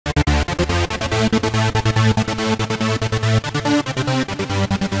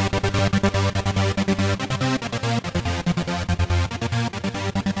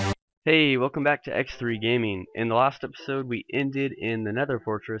welcome back to X3 Gaming. In the last episode, we ended in the Nether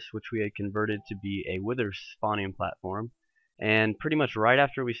Fortress, which we had converted to be a Wither spawning platform. And pretty much right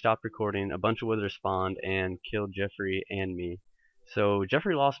after we stopped recording, a bunch of Withers spawned and killed Jeffrey and me. So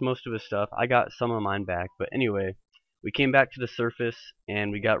Jeffrey lost most of his stuff. I got some of mine back, but anyway, we came back to the surface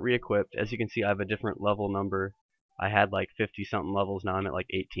and we got re-equipped. As you can see, I have a different level number. I had like 50 something levels, now I'm at like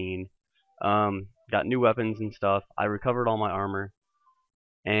 18. Got new weapons and stuff. I recovered all my armor.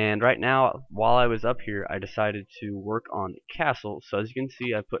 And right now, while I was up here, I decided to work on the castle. So as you can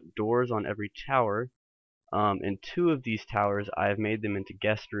see, I put doors on every tower. In two of these towers, I have made them into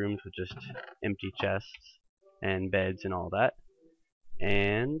guest rooms with just empty chests and beds and all that.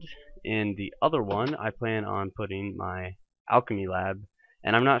 And in the other one, I plan on putting my alchemy lab.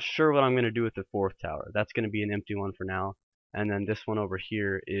 And I'm not sure what I'm going to do with the fourth tower. That's going to be an empty one for now. And then this one over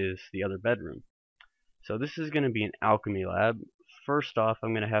here is the other bedroom. So this is going to be an alchemy lab. First off,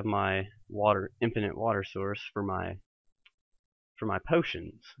 I'm going to have my infinite water source for my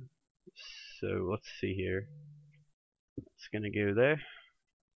potions. So let's see here. It's going to go there.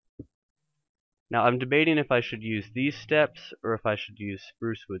 Now I'm debating if I should use these steps or if I should use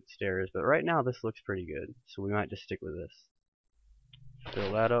spruce wood stairs, but right now this looks pretty good, so we might just stick with this.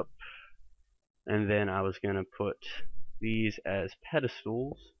 Fill that up, and then I was going to put these as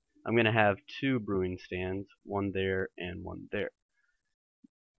pedestals. I'm going to have two brewing stands, one there and one there.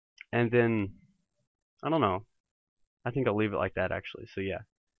 And then, I don't know, I think I'll leave it like that actually, so yeah.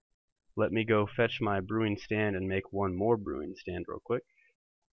 Let me go fetch my brewing stand and make one more brewing stand real quick.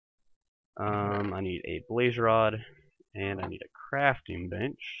 I need a blaze rod, and I need a crafting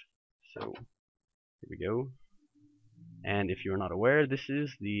bench, so here we go. And if you're not aware, this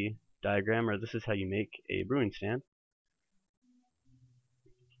is the diagram, or this is how you make a brewing stand.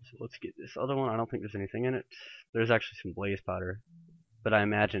 So let's get this other one. I don't think there's anything in it. There's actually some blaze powder, but I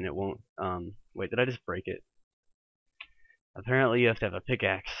imagine it won't. Wait, did I just break it? Apparently you have to have a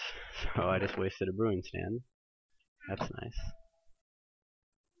pickaxe, so I just wasted a brewing stand. That's nice.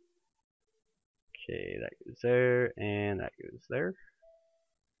 Okay, that goes there, and that goes there.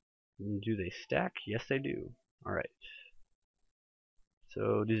 And do they stack? Yes, they do. Alright.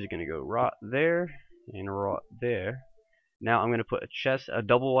 So these are going to go rot there, and rot there. Now I'm going to put a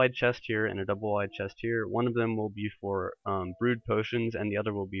double wide chest here and a double wide chest here. One of them will be for brewed potions, and the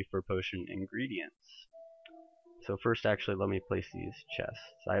other will be for potion ingredients. So first, actually, let me place these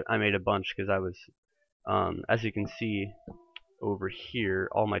chests. I made a bunch because I was, as you can see over here,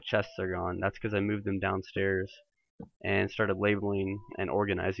 all my chests are gone. That's because I moved them downstairs and started labeling and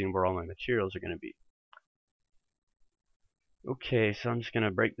organizing where all my materials are going to be. Okay, so I'm just going to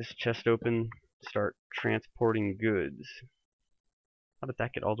break this chest open, start transporting goods. How did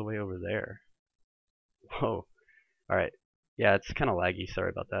that get all the way over there? Whoa. Alright. Yeah, it's kind of laggy. Sorry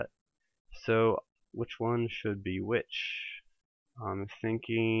about that. So, which one should be which? I'm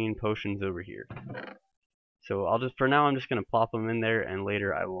thinking potions over here. So for now I'm just going to plop them in there, and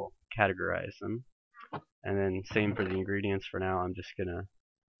later I will categorize them. And then same for the ingredients. For now I'm just going to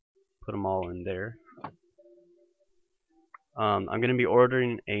put them all in there. I'm going to be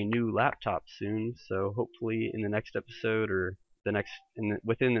ordering a new laptop soon, so hopefully in the next episode or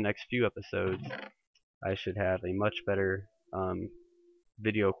within the next few episodes I should have a much better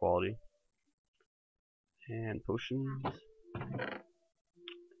video quality. And potions.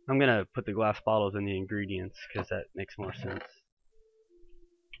 I'm gonna put the glass bottles in the ingredients because that makes more sense.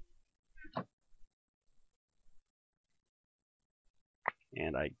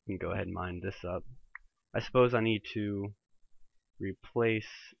 And I can go ahead and mine this up. I suppose I need to replace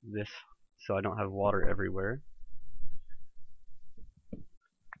this so I don't have water everywhere.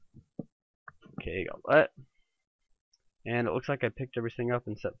 Okay, got that. And it looks like I picked everything up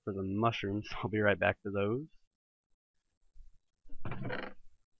except for the mushrooms. I'll be right back to those.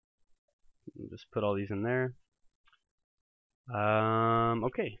 Just put all these in there.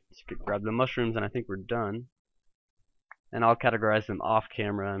 Okay, let's grab the mushrooms, and I think we're done. And I'll categorize them off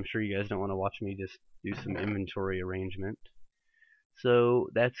camera. I'm sure you guys don't want to watch me just do some inventory arrangement. So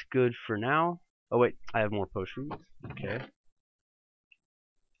that's good for now. Oh wait, I have more potions. Okay.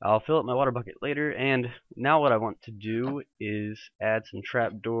 I'll fill up my water bucket later, and now what I want to do is add some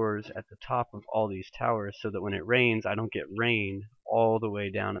trap doors at the top of all these towers so that when it rains, I don't get rain all the way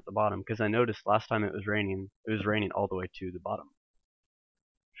down at the bottom, because I noticed last time it was raining all the way to the bottom.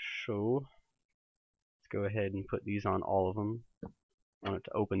 So let's go ahead and put these on all of them. I want it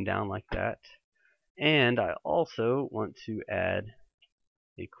to open down like that. And I also want to add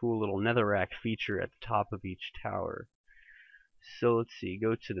a cool little netherrack feature at the top of each tower. So let's see,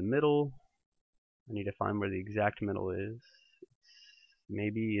 go to the middle. I need to find where the exact middle is. It's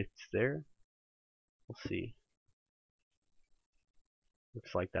maybe it's there. We'll see.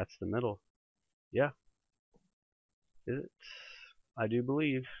 Looks like that's the middle. Yeah, is it? I do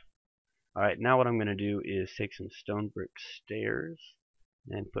believe. Alright, now what I'm going to do is take some stone brick stairs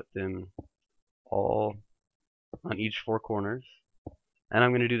and put them all on each four corners. And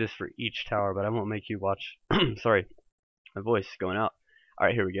I'm going to do this for each tower, but I won't make you watch. Sorry, my voice is going out.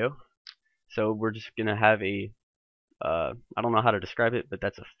 Alright, here we go. So we're just going to have a, I don't know how to describe it, but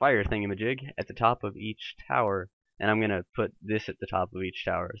that's a fire thingamajig at the top of each tower. And I'm going to put this at the top of each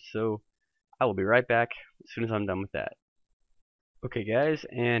tower. So I will be right back as soon as I'm done with that. Okay guys,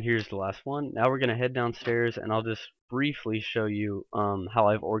 and here's the last one. Now we're going to head downstairs and I'll just briefly show you how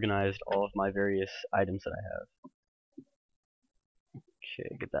I've organized all of my various items that I have.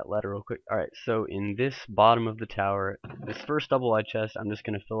 Okay, get that ladder real quick. Alright, so in this bottom of the tower, this first double-wide chest, I'm just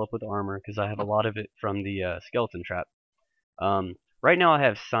going to fill up with armor because I have a lot of it from the skeleton trap. Right now I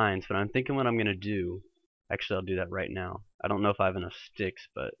have signs, but I'm thinking what I'm going to do. Actually, I'll do that right now. I don't know if I have enough sticks,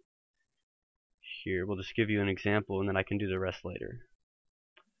 but here, we'll just give you an example and then I can do the rest later.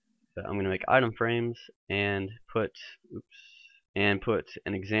 So I'm going to make item frames and put an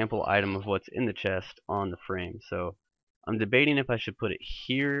example item of what's in the chest on the frame. So I'm debating if I should put it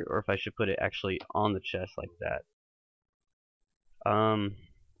here or if I should put it actually on the chest like that. I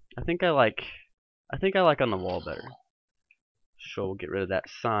think I like on the wall better. So we'll get rid of that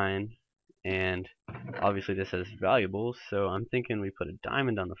sign, and obviously this has valuables, so I'm thinking we put a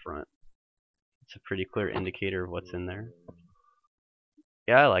diamond on the front. It's a pretty clear indicator of what's in there.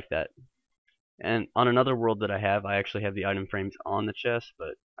 Yeah, I like that. And on another world that I actually have the item frames on the chest,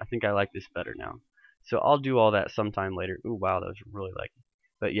 but I think I like this better now. So I'll do all that sometime later. Ooh, wow, that was really laggy.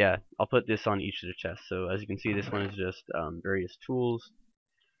 But yeah, I'll put this on each of the chests. So as you can see, this one is just various tools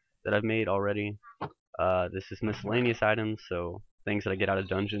that I've made already. This is miscellaneous items, so things that I get out of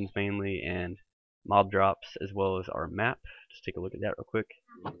dungeons mainly, and mob drops, as well as our map. Just take a look at that real quick.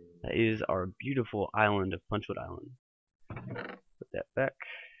 That is our beautiful island of Punchwood Island. Put that back.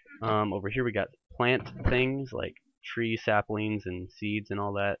 Over here we got plant things like tree saplings and seeds and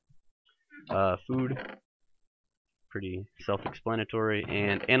all that. Food, pretty self-explanatory,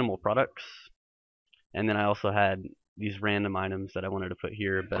 and animal products. And then I also had these random items that I wanted to put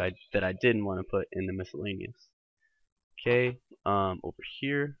here, but that I didn't want to put in the miscellaneous. Okay, over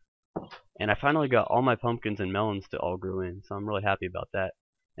here, and I finally got all my pumpkins and melons to all grow in, so I'm really happy about that.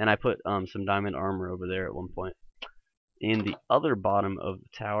 And I put some diamond armor over there at one point. In the other bottom of the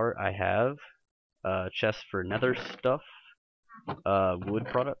tower, I have chests for nether stuff, wood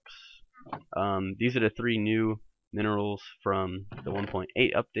products. These are the 3 new minerals from the 1.8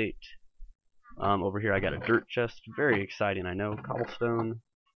 update. Over here I got a dirt chest, very exciting, I know, cobblestone.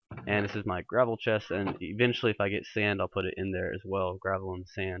 And this is my gravel chest, and eventually if I get sand I'll put it in there as well, gravel and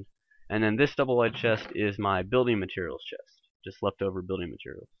sand. And then this double-wide chest is my building materials chest, just leftover building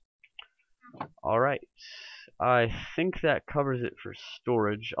materials. Alright, I think that covers it for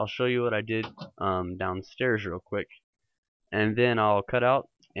storage. I'll show you what I did downstairs real quick, and then I'll cut out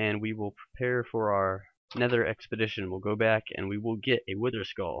and we will prepare for our nether expedition. We'll go back and we will get a wither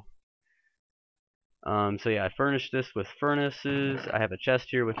skull. So yeah, I furnished this with furnaces. I have a chest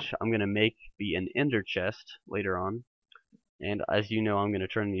here which I'm going to make be an ender chest later on. And as you know, I'm going to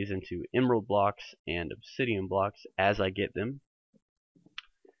turn these into emerald blocks and obsidian blocks as I get them.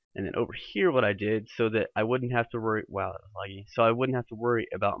 And then over here what I did, so that I wouldn't have to worry, wow, that was laggy. So I wouldn't have to worry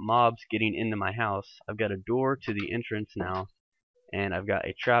about mobs getting into my house. I've got a door to the entrance now, and I've got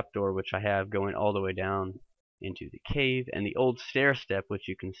a trapdoor which I have going all the way down into the cave, and the old stair step which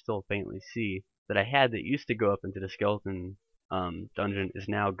you can still faintly see that I had that used to go up into the skeleton dungeon is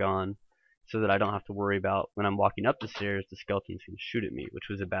now gone, so that I don't have to worry about when I'm walking up the stairs the skeletons can shoot at me, which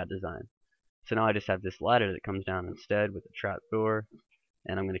was a bad design. So now I just have this ladder that comes down instead with a trapdoor,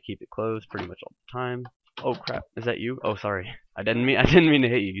 and I'm going to keep it closed pretty much all the time. Oh crap, is that you? Oh sorry, I didn't mean to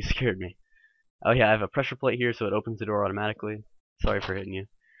hit you, you scared me. Oh yeah, I have a pressure plate here so it opens the door automatically. Sorry for hitting you.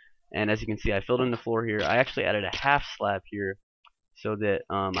 And as you can see, I filled in the floor here. I actually added a half slab here so that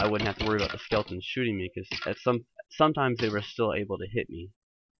I wouldn't have to worry about the skeletons shooting me, because sometimes they were still able to hit me.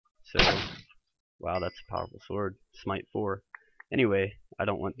 So, wow, that's a powerful sword. Smite 4. Anyway, I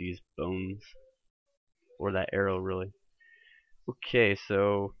don't want these bones. Or that arrow, really. Okay,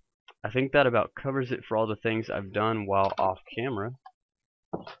 so I think that about covers it for all the things I've done while off camera.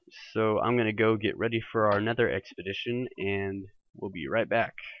 So I'm going to go get ready for our nether expedition, and we'll be right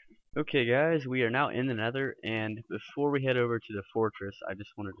back. Okay guys, we are now in the nether, and before we head over to the fortress, I just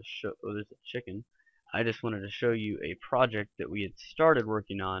wanted to show, oh there's a chicken. I just wanted to show you a project that we had started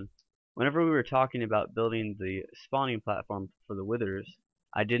working on Whenever we were talking about building the spawning platform for the withers,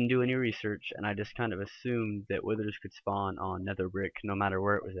 I didn't do any research and I just kind of assumed that withers could spawn on nether brick no matter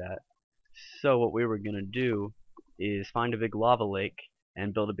where it was at. So what we were going to do is find a big lava lake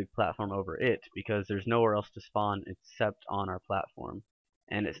and build a big platform over it because there's nowhere else to spawn except on our platform.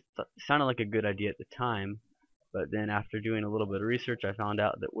 And it sounded like a good idea at the time, but then after doing a little bit of research I found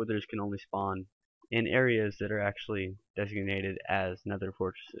out that withers can only spawn in areas that are actually designated as nether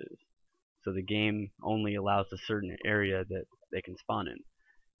fortresses. So the game only allows a certain area that they can spawn in.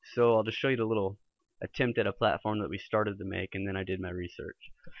 So I'll just show you the little attempt at a platform that we started to make, and then I did my research.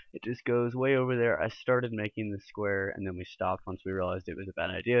 It just goes way over there. I started making the square and then we stopped once we realized it was a bad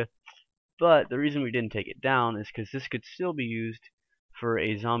idea. But the reason we didn't take it down is because this could still be used for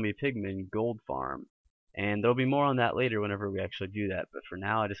a zombie pigman gold farm. And there'll be more on that later whenever we actually do that, but for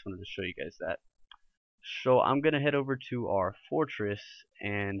now I just wanted to show you guys that. So I'm going to head over to our fortress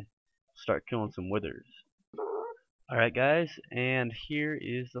and start killing some withers. Alright guys, and here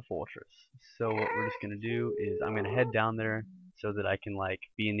is the fortress. So what we're just going to do is I'm going to head down there so that I can like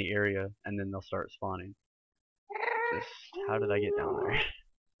be in the area and then they'll start spawning. Just, how did I get down there?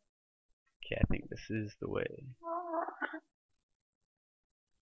 Okay, I think this is the way.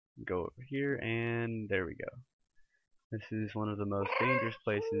 Go over here and there we go. This is one of the most dangerous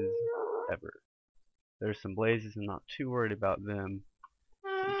places ever. There's some blazes, I'm not too worried about them.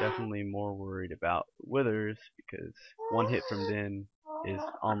 I'm definitely more worried about withers because one hit from them is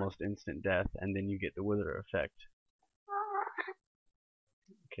almost instant death and then you get the wither effect.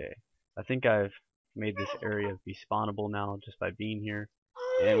 Okay, I think I've made this area be spawnable now just by being here.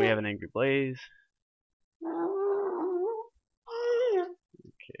 And we have an angry blaze.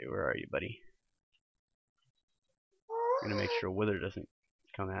 Okay, where are you, buddy? I'm gonna make sure wither doesn't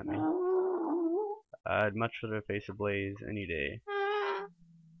come at me. I'd much rather face a blaze any day.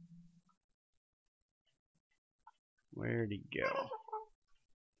 Where'd he go?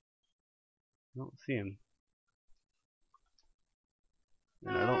 I don't see him.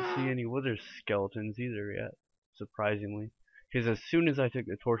 And I don't see any wither skeletons either yet, surprisingly. Because as soon as I took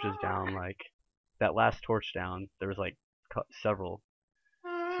the torches down, like, that last torch down, there was like several.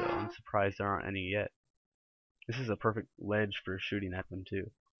 So I'm surprised there aren't any yet. This is a perfect ledge for shooting at them too.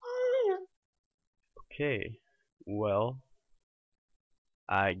 Okay, well,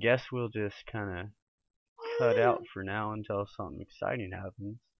 I guess we'll just kinda cut out for now until something exciting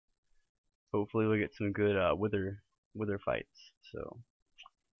happens. Hopefully we'll get some good wither fights. So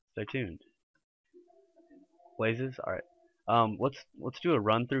stay tuned. Blazes, all right. Let's do a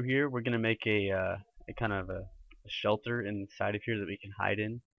run through here. We're gonna make a kind of a shelter inside of here that we can hide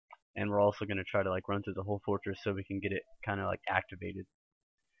in, and we're also gonna try to like run through the whole fortress so we can get it kind of like activated.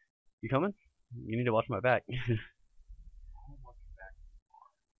 You coming? You need to watch my back.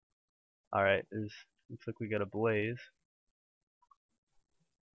 All right. Looks like we got a blaze.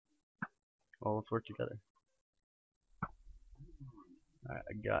 Well, let's work together. Alright,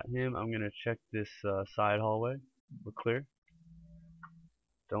 I got him. I'm gonna check this side hallway. We're clear.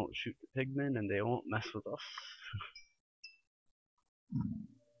 Don't shoot the pigmen and they won't mess with us.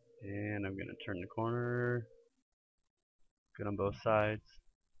 And I'm gonna turn the corner. Good on both sides.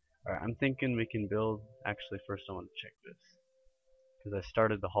 Alright, I'm thinking we can build. Actually, first I want to check this. Because I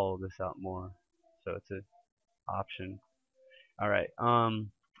started to hollow this out more. So it's an option. Alright,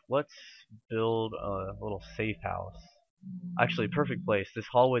 let's build a little safe house. Actually, perfect place. This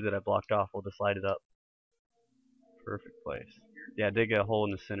hallway that I blocked off, we'll just light it up. Perfect place. Yeah, dig a hole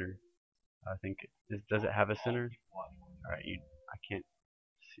in the center. I think does it have a center? Alright, I can't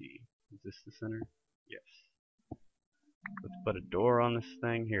see. Is this the center? Yes. Let's put a door on this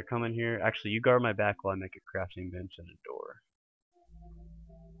thing. Here, come in here. Actually, you guard my back while I make a crafting bench and a door.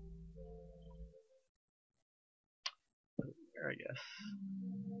 There, I guess.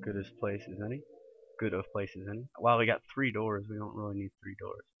 Good as place as any. Good of place as any. Wow, we got 3 doors. We don't really need 3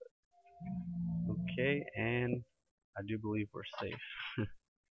 doors. But okay, and I do believe we're safe.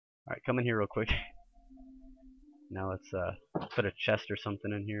 Alright, come in here real quick. Now let's put a chest or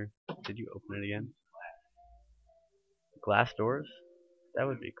something in here. Did you open it again? Glass doors? That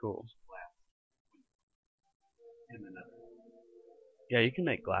would be cool. Yeah, you can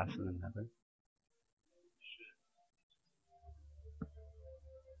make glass in the nether.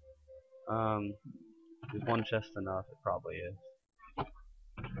 Is one chest enough? It probably is.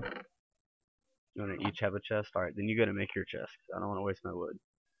 You want to each have a chest? Alright, then you gotta make your chest. I don't want to waste my wood.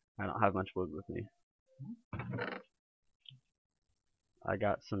 I don't have much wood with me. I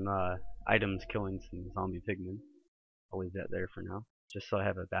got some items killing some zombie pigmen. I'll leave that there for now. Just so I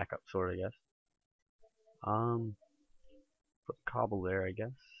have a backup sword, I guess. Put cobble there, I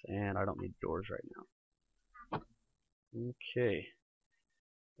guess. And I don't need doors right now. Okay.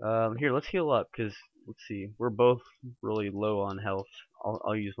 Here, let's heal up, because, let's see, we're both really low on health.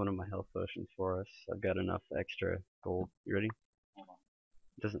 I'll use one of my health potions for us. I've got enough extra gold. You ready?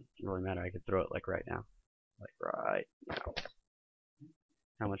 It doesn't really matter. I could throw it, like, right now. Like, right now.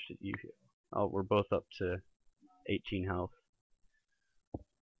 How much did you heal? Oh, we're both up to 18 health.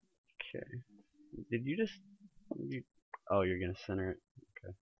 Okay. Did you just... oh, you're gonna center it?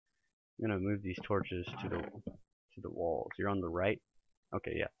 Okay. I'm gonna move these torches to the walls. You're on the right?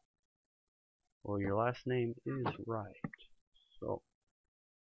 Okay, yeah. Well, your last name is right. So.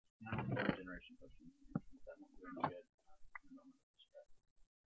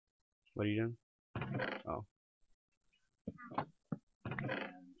 What are you doing? Oh.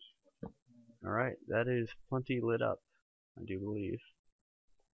 Alright, that is plenty lit up, I do believe.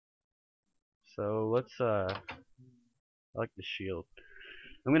 So let's I like the shield.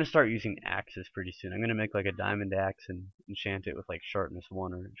 I'm gonna start using axes pretty soon. I'm gonna make like a diamond axe and enchant it with like sharpness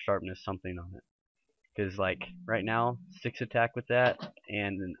 1 or sharpness something on it. Because like right now, 6 attack with that,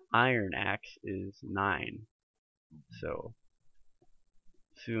 and an iron axe is 9. So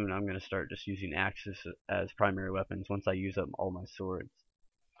soon I'm gonna start just using axes as primary weapons once I use up all my swords.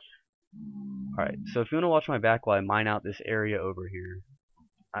 Alright, so if you want to watch my back while I mine out this area over here,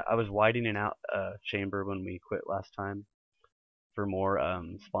 I was widening out a chamber when we quit last time for more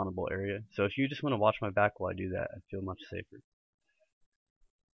spawnable area. So if you just want to watch my back while I do that, I feel much safer.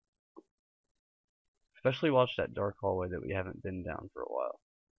 Especially watch that dark hallway that we haven't been down for a while.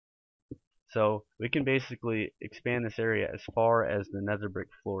 So we can basically expand this area as far as the nether brick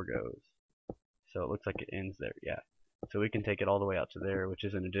floor goes. So it looks like it ends there, yeah. So we can take it all the way out to there, which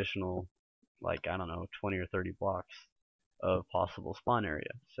is an additional, like, I don't know, 20 or 30 blocks of possible spawn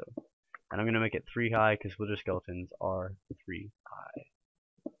area. So, and I'm going to make it 3 high because wither skeletons are 3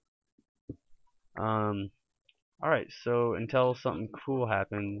 high. Alright, so until something cool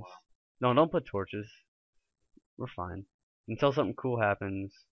happens... No, don't put torches. We're fine. Until something cool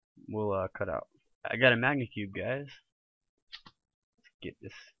happens, we'll cut out. I got a magna cube, guys. Let's get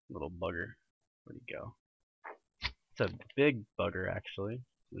this little bugger. Where'd he go? It's a big bugger, actually.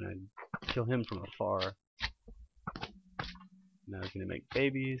 I'm gonna kill him from afar. Now he's gonna make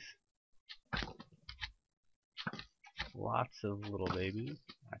babies. Lots of little babies,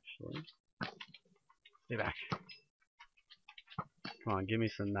 actually. Stay back. Come on, give me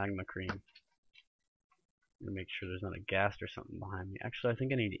some magma cream. I'm gonna make sure there's not a ghast or something behind me. Actually, I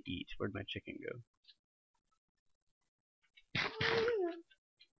think I need to eat. Where'd my chicken go?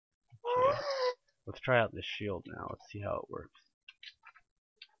 Okay. Let's try out this shield now. Let's see how it works.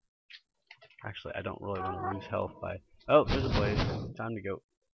 Actually, I don't really want to lose health by... Oh, there's a blaze. Time to go.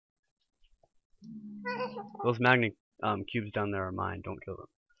 Those magna cubes down there are mine. Don't kill them.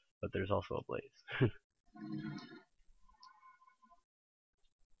 But there's also a blaze.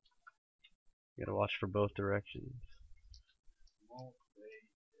 You gotta watch for both directions.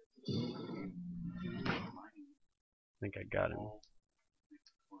 I think I got him.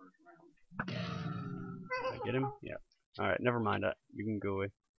 Did I get him? Yeah. Alright, never mind. You can go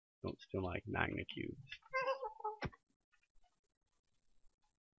away. Don't steal my magna cubes.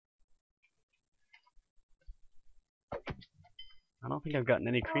 I don't think I've gotten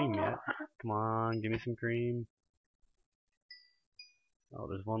any cream yet. Come on, give me some cream. Oh,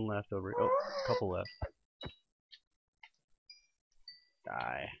 there's one left over. Oh, a couple left.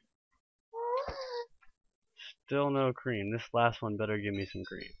 Die. Still no cream. This last one better give me some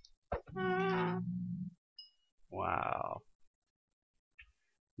cream. Wow.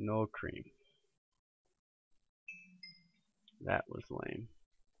 No cream. That was lame.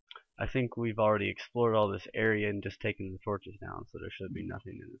 I think we've already explored all this area and just taken the torches down, so there should be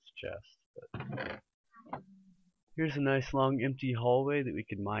nothing in this chest. But here's a nice long empty hallway that we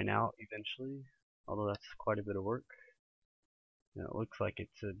could mine out eventually, although that's quite a bit of work. And it looks like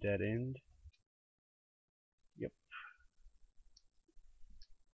it's a dead end. Yep.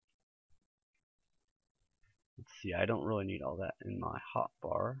 Let's see, I don't really need all that in my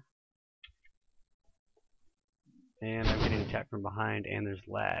hotbar. And I'm getting attacked from behind, and there's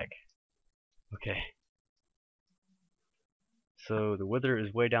lag. Okay. So the wither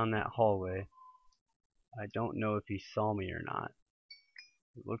is way down that hallway. I don't know if he saw me or not.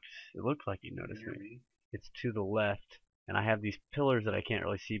 It looks like he noticed me. It's to the left, and I have these pillars that I can't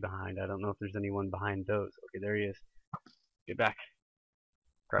really see behind. I don't know if there's anyone behind those. Okay, there he is. Get back.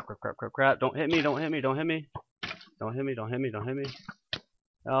 Crap, crap, crap, crap, crap. Don't hit me, don't hit me, don't hit me. Don't hit me, don't hit me, don't hit me.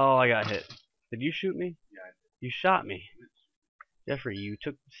 Oh, I got hit. Did you shoot me? Yeah, I did. You shot me. Jeffrey, you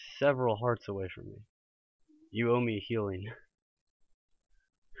took several hearts away from me. You owe me healing.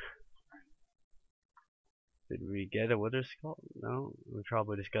 Did we get a wither skull? No, we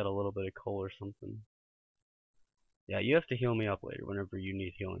probably just got a little bit of coal or something. Yeah, you have to heal me up later whenever you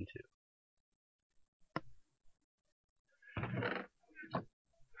need healing too.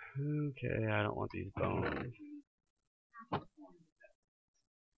 Okay, I don't want these bones.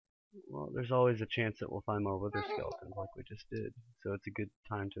 Well, there's always a chance that we'll find more wither skeletons like we just did, so it's a good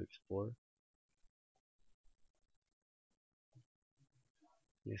time to explore.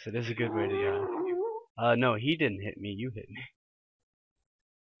 Yes, it is a good way to die. No, he didn't hit me, you hit me.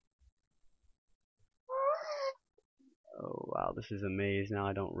 Oh wow, this is a maze. Now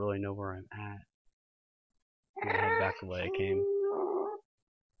I don't really know where I'm at. I'm gonna head back the way I came.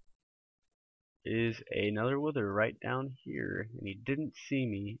 Is another wither right down here, and he didn't see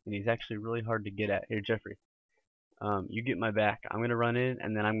me, and he's actually really hard to get at. Here, Jeffrey. You get my back. I'm gonna run in,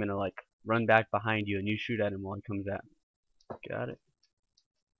 and then I'm gonna like run back behind you, and you shoot at him while he comes at me. Got it.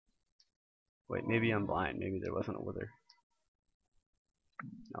 Wait, maybe I'm blind. Maybe there wasn't a wither.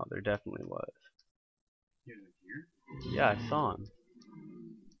 No, there definitely was. Yeah, I saw him.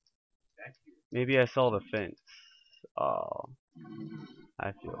 Maybe I saw the fence. Oh,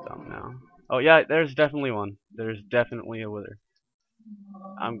 I feel dumb now. Oh yeah, there's definitely one. There's definitely a wither.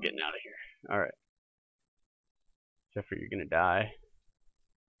 I'm getting out of here. Alright. Jeffrey, you're gonna die.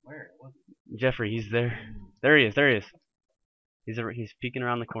 Where? What? Jeffrey, he's there. There he is, there he is. He's peeking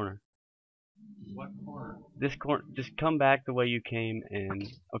around the corner. What corner? This corner, just come back the way you came and...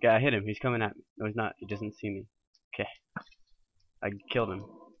 Okay, I hit him. He's coming at me. No, he's not. He doesn't see me. Okay. I killed him.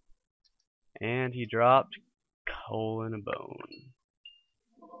 And he dropped coal and a bone.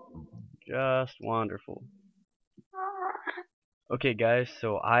 Just wonderful. Okay guys,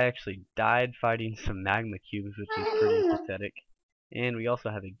 so I actually died fighting some magma cubes, which is pretty pathetic. And we also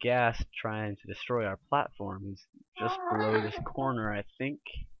have a ghast trying to destroy our platform. He's just below this corner, I think.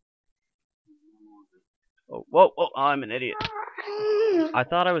 Oh, whoa, whoa, I'm an idiot. I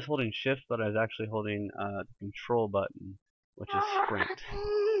thought I was holding shift, but I was actually holding the control button, which is sprint.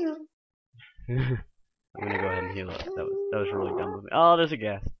 I'm gonna go ahead and heal up. That was really dumb of me. Oh, there's a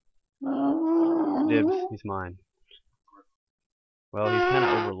ghast. Dibs, he's mine. Well, he's kind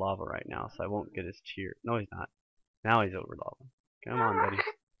of over lava right now, so I won't get his tier. No, he's not. Now he's over lava. Come on, buddy.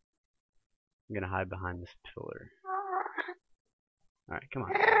 I'm gonna hide behind this pillar. Alright, come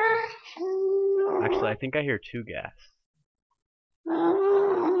on. Actually, I think I hear two ghasts.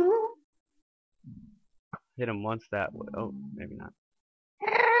 Hit him once that way. Oh, maybe not.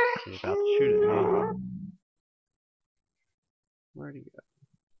 He's about to shoot at me. Where'd he go?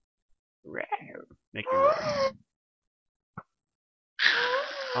 Make your way.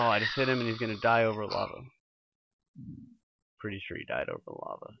 Oh, I just hit him and he's gonna die over lava. Pretty sure he died over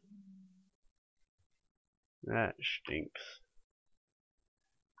lava. That stinks.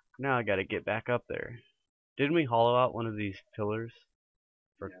 Now I gotta get back up there. Didn't we hollow out one of these pillars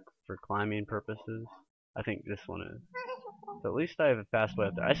for climbing purposes? I think this one is. So at least I have a fast way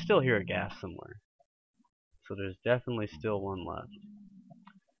up there. I still hear a ghast somewhere. So there's definitely still one left.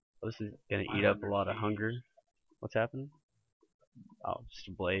 Oh, this is gonna eat up a lot of hunger. What's happening? Oh, just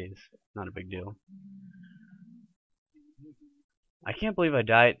a blaze. Not a big deal. I can't believe I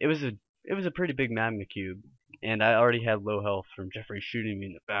died. It was a pretty big magma cube, and I already had low health from Jeffrey shooting me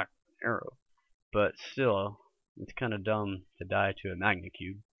in the back with an arrow. But still, it's kind of dumb to die to a magma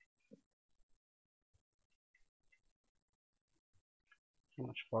cube. How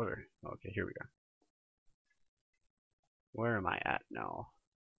much farther? Okay, here we go. Where am I at now?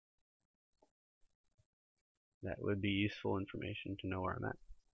 That would be useful information to know where I'm at.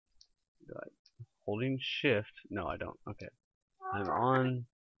 Holding shift? No, I don't. Okay. I'm on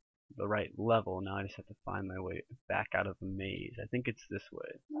the right level. Now I just have to find my way back out of the maze. I think it's this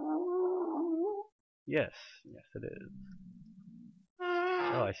way. Yes. Yes, it is.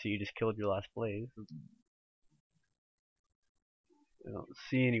 Oh, I see you just killed your last blaze. I don't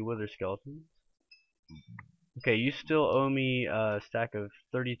see any wither skeletons. Okay, you still owe me a stack of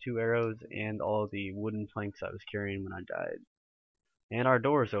 32 arrows and all the wooden planks I was carrying when I died. And our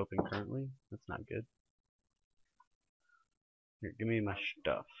door is open currently. That's not good. Here, give me my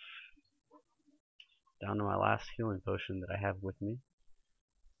stuff. Down to my last healing potion that I have with me.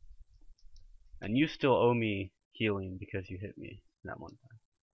 And you still owe me healing because you hit me that one time.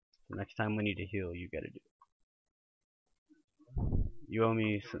 So next time we need to heal, you gotta do it. You owe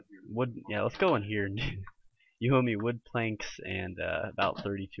me some wood. Yeah, let's go in here. You owe me wood planks and about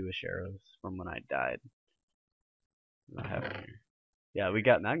 32ish arrows from when I died. What do I have in here? Yeah, we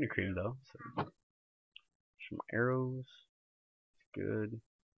got magna cream though. So some arrows. Good.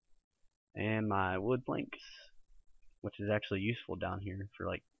 And my wood planks, which is actually useful down here for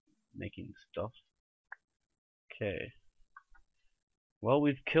like making stuff. Okay. Well,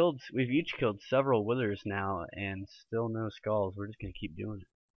 we've each killed several withers now, and still no skulls. We're just gonna keep doing it.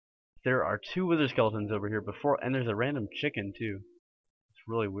 There are 2 wither skeletons over here before, and there's a random chicken too. It's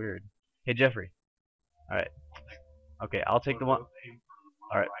really weird. Hey Jeffrey. All right. Okay, I'll take the one.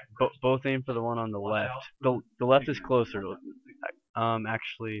 All right. Both aim for the one on the left. The left is closer.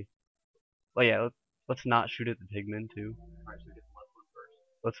 Actually, well, yeah. Let's not shoot at the pigmen too.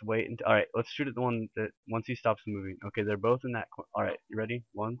 Let's wait until. All right. Let's shoot at the one that once he stops moving. Okay, they're both in that. All right. You ready?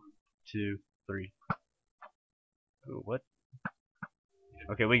 1, 2, 3. Ooh, what?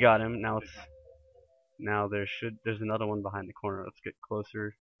 Okay, we got him. Now there's another one behind the corner. Let's get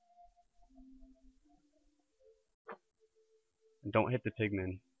closer. And don't hit the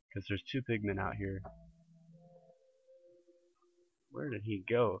pigmen, because there's 2 pigmen out here. Where did he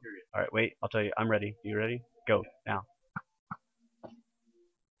go? Alright, wait, I'll tell you. I'm ready. You ready? Go, now.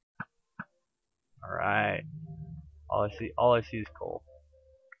 Alright. All I see is coal.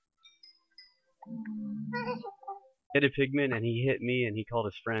 Hit a pigman and he hit me and he called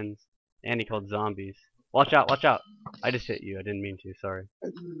his friends. And he called zombies. Watch out, watch out! I just hit you. I didn't mean to, sorry.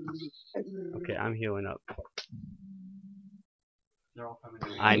 Okay, I'm healing up. They're all coming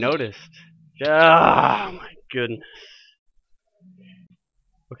in. I noticed. Oh my goodness.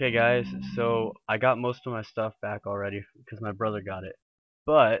 Okay guys, so I got most of my stuff back already because my brother got it.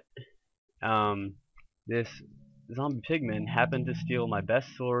 But this zombie pigman happened to steal my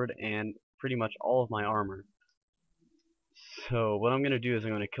best sword and pretty much all of my armor. So what I'm gonna do is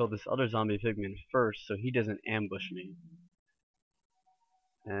I'm gonna kill this other zombie pigman first so he doesn't ambush me.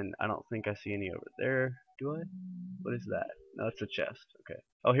 And I don't think I see any over there. Do I? What is that? No, it's a chest. Okay.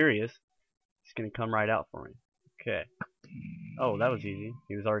 Oh, here he is. He's gonna come right out for me. Okay. Oh, that was easy.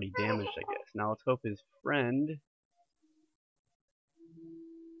 He was already damaged, I guess. Now let's hope his friend.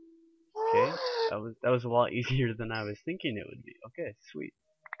 Okay. That was a lot easier than I was thinking it would be. Okay, sweet.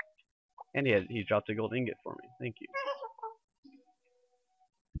 And he dropped a gold ingot for me. Thank you.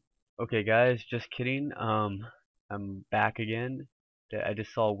 Okay, guys, just kidding. I'm back again. I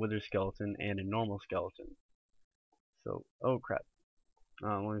just saw a wither skeleton and a normal skeleton. So, oh crap.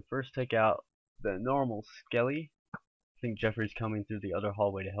 Let me first take out the normal skelly. I think Jeffrey's coming through the other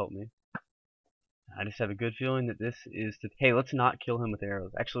hallway to help me. I just have a good feeling that this is to. Hey, let's not kill him with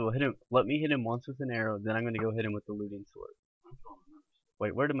arrows. Actually, we'll hit him. Let me hit him once with an arrow. Then I'm gonna go hit him with the looting sword.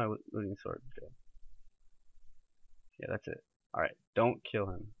 Wait, where did my looting sword go? Yeah, that's it. All right, don't kill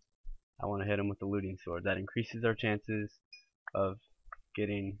him. I want to hit him with the looting sword. That increases our chances of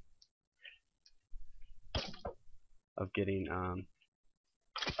getting the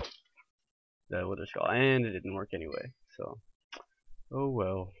wither skull, and it didn't work anyway. So, oh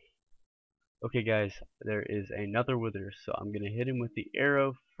well. Okay, guys, there is another wither, so I'm gonna hit him with the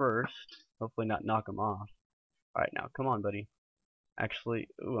arrow first. Hopefully, not knock him off. All right, now come on, buddy. Actually,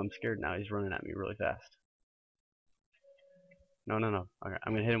 ooh, I'm scared now. He's running at me really fast. No, no, no. Okay,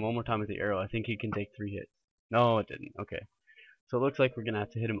 I'm gonna hit him one more time with the arrow. I think he can take 3 hits. No, it didn't. Okay. So it looks like we're gonna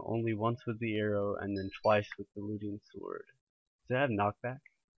have to hit him only once with the arrow and then twice with the looting sword. Does it have knockback?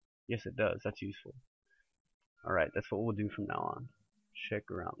 Yes, it does. That's useful. Alright, that's what we'll do from now on.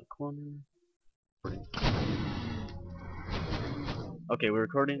 Check around the corner. Okay, we're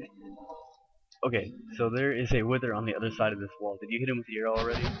recording. Okay, so there is a wither on the other side of this wall. Did you hit him with the arrow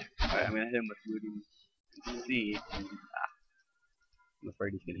already? Alright, I'm gonna hit him with looting and see. I'm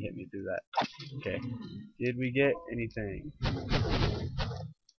afraid he's gonna hit me through that. Okay. Did we get anything?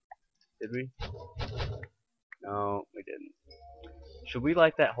 Did we? No, we didn't. Should we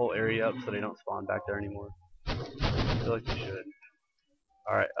light that whole area up so they don't spawn back there anymore? I feel like we should.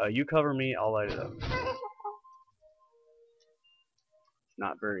 Alright, you cover me, I'll light it up. It's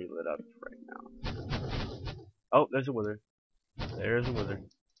not very lit up right now. Oh, there's a wither. There's a wither.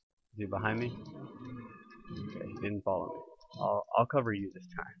 Is he behind me? Okay, he didn't follow me. I'll cover you this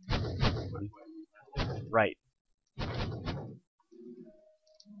time. Right.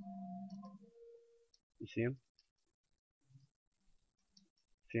 You see him?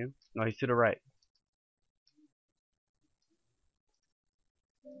 See him? No, he's to the right.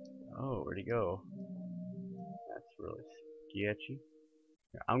 Oh, where'd he go? That's really sketchy.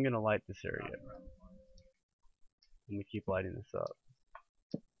 Here, I'm gonna light this area. I'm gonna keep lighting this up.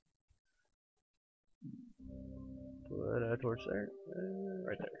 Put a torch there.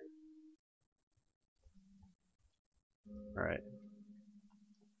 Right there. Alright.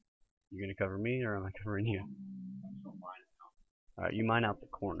 You gonna cover me or am I covering you? Alright, you mine out the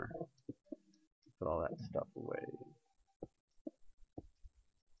corner. Put all that stuff away.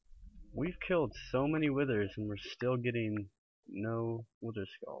 We've killed so many withers and we're still getting no wither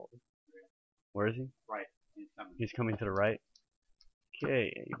skulls. Where is he? Right. He's coming to the right.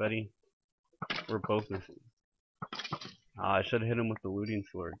 Okay, hey, buddy. We're both missing. I should have hit him with the looting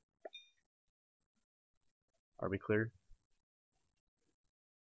sword. Are we clear?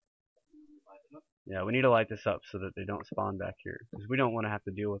 Yeah, we need to light this up so that they don't spawn back here, because we don't want to have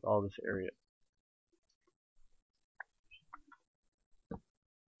to deal with all this area.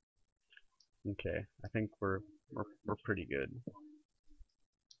 Okay, I think we're pretty good.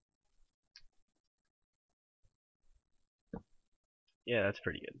 Yeah, that's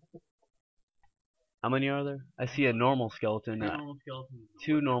pretty good. How many are there? I see a normal skeleton. Two normal skeletons.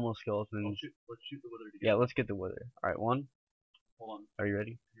 Two normal skeletons. Let's shoot the wither together. Yeah, let's get the wither. Alright, one. Hold on. Are you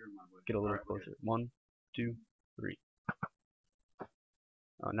ready? You're in my way. Get a little closer. 1, 2, 3.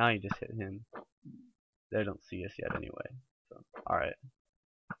 Oh, now you just hit him. They don't see us yet anyway. So, alright.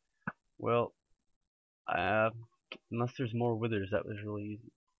 Well, unless there's more withers, that was really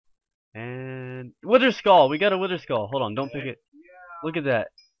easy. And wither skull! We got a wither skull. Hold on, don't pick it. Look at that.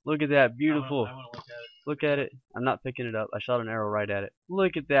 Look at that. Beautiful. I want to Look at it. I'm not picking it up. I shot an arrow right at it.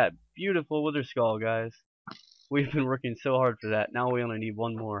 Look at that. Beautiful wither skull, guys. We've been working so hard for that. Now we only need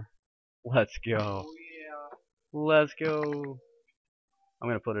one more. Let's go. Oh, yeah. Let's go. I'm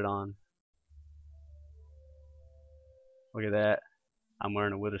going to put it on. Look at that. I'm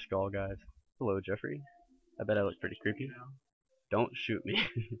wearing a wither skull, guys. Hello, Jeffrey. I bet I look pretty creepy. Don't shoot me. I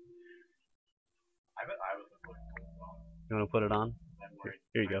bet I was looking for it. You want to put it on?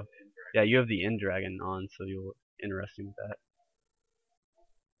 Here you go. Yeah, you have the end dragon on, so you'll look interesting with that.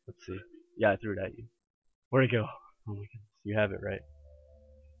 Let's see. Yeah, I threw it at you. Where'd it go? Oh my goodness. You have it, right?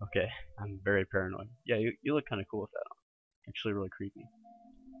 Okay. I'm very paranoid. Yeah, you look kind of cool with that on. Actually really creepy.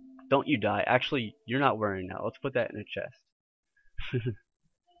 Don't you die. Actually, you're not wearing that. Let's put that in a chest.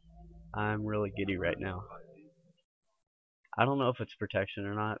 I'm really giddy right now. I don't know if it's protection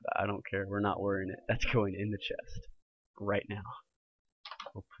or not, but I don't care. We're not wearing it. That's going in the chest. Right now.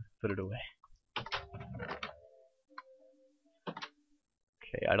 We'll put it away.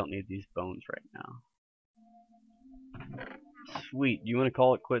 Okay, I don't need these bones right now. Sweet. Do you want to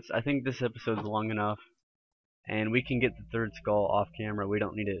call it quits? I think this episode's long enough. And we can get the third skull off camera. We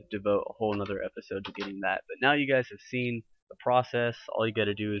don't need to devote a whole another episode to getting that. But now you guys have seen the process. All you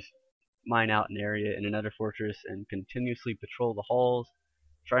gotta do is mine out an area in another fortress and continuously patrol the halls.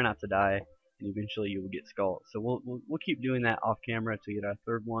 Try not to die. And eventually you will get skulls. So we'll keep doing that off camera to get our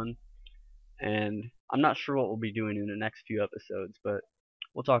third one. And I'm not sure what we'll be doing in the next few episodes, but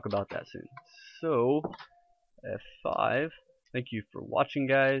we'll talk about that soon. So F5. Thank you for watching,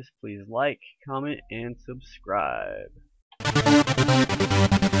 guys. Please like, comment, and subscribe.